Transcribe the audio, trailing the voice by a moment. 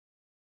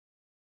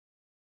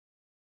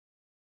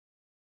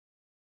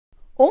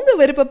உங்க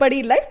விருப்பப்படி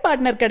life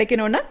partner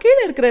கிடைக்கணும்னா கீழ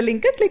இருக்கிற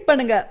லிங்கை கிளிக்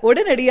பண்ணுங்க.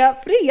 உடனடியா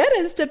ஃப்ரீயா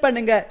ரெஜிஸ்டர்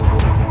பண்ணுங்க.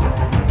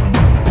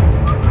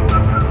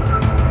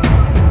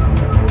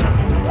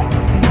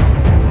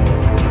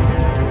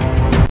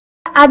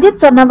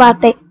 அஜித் சொன்ன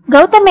வார்த்தை.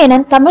 கௌதம்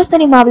மேனன் தமிழ்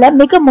சினிமாவில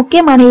மிக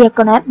முக்கியமான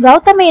இயக்குனர்.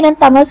 கௌதம் மேனன்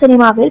தமிழ்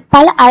சினிமாவில்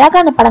பல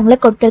அழகான படங்களை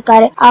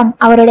கொடுத்திருக்காரு.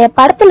 அவருடைய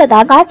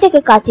படத்துலதான்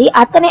காட்சிக்கு காட்சி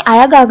அத்தனை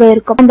அழகாக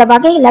இருக்கும். அந்த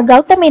வகையில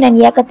கௌதம் மேனன்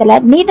இயக்கத்துல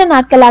நீண்ட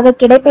நாட்களாக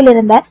கிடைப்பில்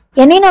இருந்த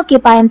என்னை நோக்கி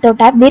பாயும்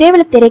தோட்டா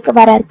விரைவில் திரைக்கு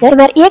வர இருக்கு.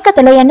 இவர்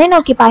இயக்கத்துல என்னை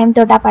நோக்கி பாயும்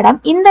தோட்டா படம்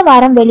இந்த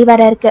வாரம்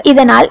வெளிவர இருக்கு.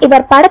 இதனால்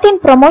இவர் படத்தின்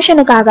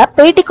ப்ரமோஷனுக்காக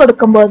பேட்டி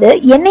கொடுக்கும் போது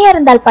என்னை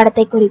அறிந்தால்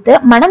படத்தை குறித்து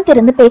மனம்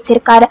திறந்து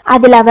பேசியிருக்காரு.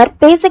 அதில் அவர்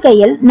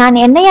பேசுகையில்,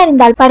 நான் என்னை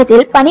அறிந்தால்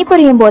படத்தில்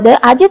பணிபுரியும் போது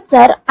அஜித்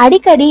சார்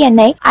அடிக்கடி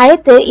என்னை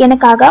அழைத்து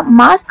எனக்காக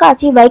மாஸ்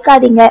காட்சி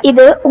வைக்காதீங்க,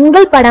 இது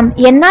உங்கள் படம்,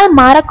 என்னால்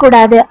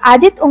மாறக்கூடாது,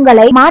 அஜித்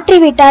உங்களை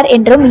மாற்றிவிட்டார்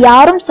என்றும்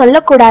யாரும்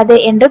சொல்லக்கூடாது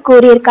என்று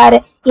கூறியிருக்காரு.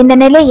 இந்த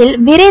நிலையில்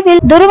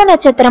விரைவில் துருவ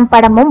நட்சத்திரம்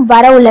படமும்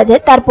வர உள்ளது.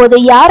 தற்போது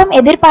யாரும்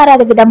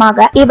எதிர்பாராத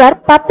விதமாக இவர்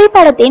பப்பி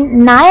படத்தின்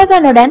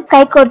நாயகனுடன்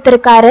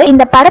கைகோர்த்திருக்காரு.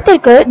 இந்த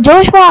படத்திற்கு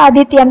ஜோஷ்வா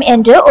ஆதித்யம்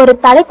என்று ஒரு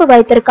தலைப்பு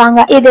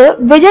வைத்திருக்காங்க. இது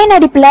விஜய்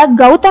நடிப்புல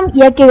கௌதம்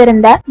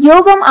இயக்கியிருந்த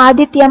யோகம்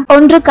ஆதித்யம்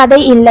ஒன்று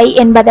கதை இல்லை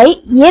என்பதை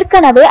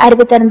ஏற்கனவே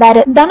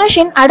அறிவித்திருந்தாரு.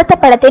 தனுஷின் அடுத்த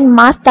படத்தின்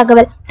மாஸ்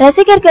தகவல்.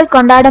 ரசிகர்கள்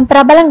கொண்டாடும்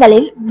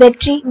பிரபலங்களில்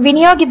வெற்றி,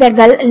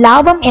 விநியோகிதர்கள்,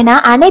 லாபம் என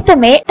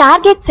அனைத்துமே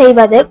டார்கெட்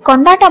செய்வது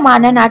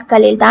கொண்டாட்டமான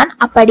நாட்களில் தான்.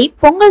 அப்படி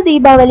பொங்கல்,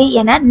 தீபாவளி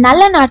என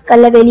நல்ல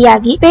நாட்கள்ல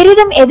வெளியாகி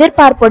பெரிதும்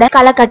எதிர்பார்ப்புடன்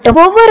களக்கட்டும்.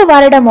 ஒவ்வொரு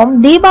வருடமும்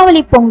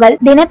தீபாவளி பொங்கல்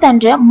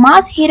தினத்தன்று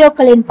மாஸ்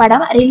ஹீரோக்களின்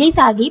படம் ரிலீஸ்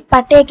ஆகி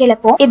பட்டைய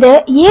கிளப்போம். இது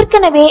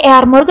ஏற்கனவே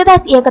ஆர்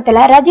முருகதாஸ்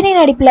இயக்கத்துல ரஜினி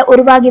நடிப்புல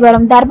உருவாகி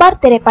வரும் தர்பார்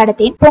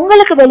திரைப்படத்தின்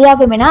பொங்கலுக்கு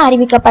வெளியாகும் என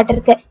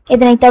அறிவிக்கப்பட்டிருக்கு.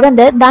 இதனைத்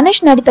தொடர்ந்து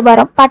தனுஷ் நடித்து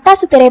வரும்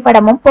பட்டாசு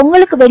திரைப்படமும்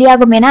பொங்கலுக்கு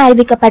வெளியாகும் என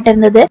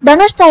அறிவிக்கப்பட்டிருந்தது.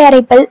 தனுஷ்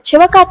தயாரிப்பில்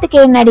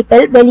சிவகார்த்திகேயன்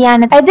நடிப்பில்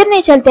வெளியான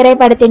எதிர்நீச்சல்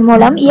திரைப்படத்தின்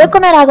மூலம்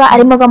இயக்குநராக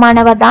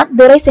அறிமுகமானவர் தான்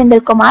துரை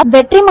செந்தில்குமார்.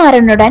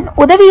 வெற்றிமாறனுடன்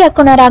உதவி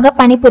இயக்குநராக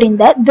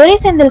பணிபுரிந்த துரை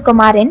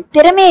செந்தில்குமாரின்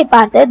திறமையை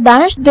பார்த்து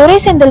தனுஷ் துரை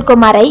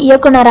செந்தில்குமாரை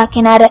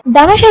இயக்குநராக்கினார்.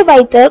 தனுஷை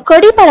வைத்து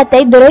கொடி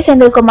படத்தை துரை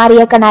செந்தில்குமார்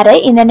இயக்குனாரு.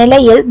 இந்த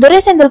நிலையில் துரை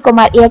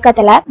செந்தில்குமார்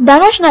இயக்கத்துல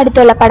தனுஷ்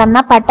நடித்துள்ள படம்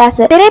தான்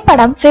பட்டாசு.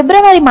 திரைப்படம்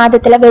பிப்ரவரி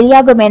மாதத்துல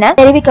வெளியாகும் என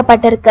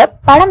தெரிவிக்கப்பட்டிருக்கு.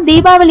 படம்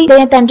தீபாவளி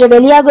தினத்தன்று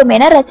வெளியாகும்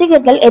என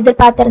ரசிகர்கள்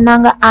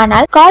எதிர்பார்த்திருந்தாங்க.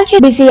 ஆனால்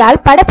கால்ஷீட்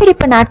பிஸியால்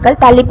படப்பிடிப்பு நாட்கள்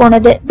தள்ளி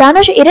போனது.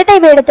 தனுஷ் இரட்டை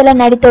வேடத்துல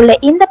நடித்துள்ள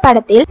இந்த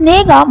படத்தில்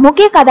ஸ்னேகா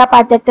முக்கிய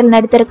கதாபாத்திரத்தில்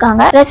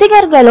நடித்திருக்காங்க.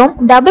 ரசிகர்களும்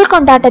டபுள்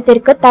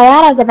கொண்டாட்டத்திற்கு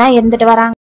தயாராக தான் இருந்துட்டு வராங்க.